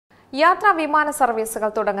യാത്രാ വിമാന സർവീസുകൾ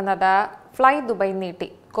തുടങ്ങുന്നത് ഫ്ലൈ ദുബായ് നീട്ടി.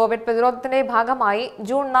 കോവിഡ് പ്രതിരോധത്തിന്റെ ഭാഗമായി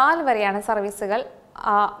ജൂൺ 4 വരെയാണ് സർവീസുകൾ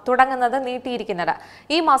തുടങ്ങുന്നത് നീട്ടിയിരിക്കുന്നത്.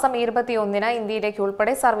 ഈ മാസം 21-ന് ഇന്ത്യയിലേക്ക്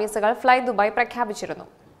ഉൾപ്പെടെ സർവീസുകൾ ഫ്ലൈ ദുബായ് പ്രഖ്യാപിച്ചിരുന്നു.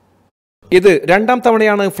 ഇത് രണ്ടാം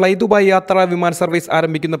തവണയാണ് ഫ്ലൈ ദുബായ് യാത്രാ വിമാന സർവീസ്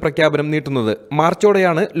ആരംഭിക്കുന്ന പ്രഖ്യാപനം നീട്ടുന്നത്.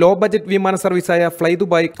 മാർച്ചോടെയാണ് ലോ ബജറ്റ് വിമാന സർവീസായ ഫ്ലൈ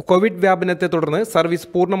ദുബായ് കോവിഡ് വ്യാപനത്തെ തുടർന്ന് സർവീസ്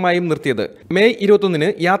പൂർണ്ണമായും നിർത്തിയത്. മെയ് 21-ന്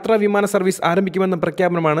യാത്രാ വിമാന സർവീസ് ആരംഭിക്കുമെന്ന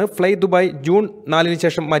പ്രഖ്യാപനമാണ് ഫ്ലൈ ദുബായ് ജൂൺ 4-ന്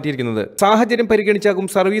ശേഷം മാറ്റിയിരിക്കുന്നത്. സാഹചര്യം പരിഗണിച്ചാകും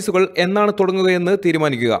സർവീസുകൾ എന്നാണ് തുടങ്ങുകയെന്ന്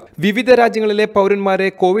തീരുമാനിക്കുക. വിവിധ രാജ്യങ്ങളിലെ പൗരന്മാരെ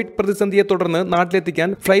കോവിഡ് പ്രതിസന്ധിയെ തുടർന്ന് നാട്ടിലെത്തിക്കാൻ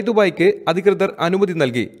ഫ്ലൈ ദുബായ്ക്ക് അധികൃതർ അനുമതി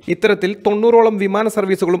നൽകി. ഇത്തരത്തിൽ 90ഓളം വിമാന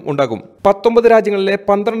സർവീസുകളും ഉണ്ടാകും. 19 രാജ്യങ്ങളിലെ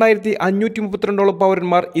 12,532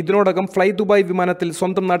 പൗരന്മാർ ഇതിനോടകം ഫ്ലൈ ദുബായ് വിമാനത്തിൽ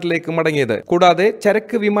സ്വന്തം നാട്ടിലേക്ക് മടങ്ങിയത്. കൂടാതെ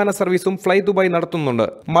ചരക്ക് വിമാന സർവീസും ഫ്ലൈ ദുബായ് നടത്തുന്നുണ്ട്.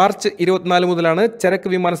 മാർച്ച് 24 മുതലാണ് ചരക്ക്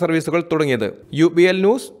വിമാന സർവീസുകൾ തുടങ്ങിയത്.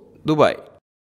 Ublnews, Dubai.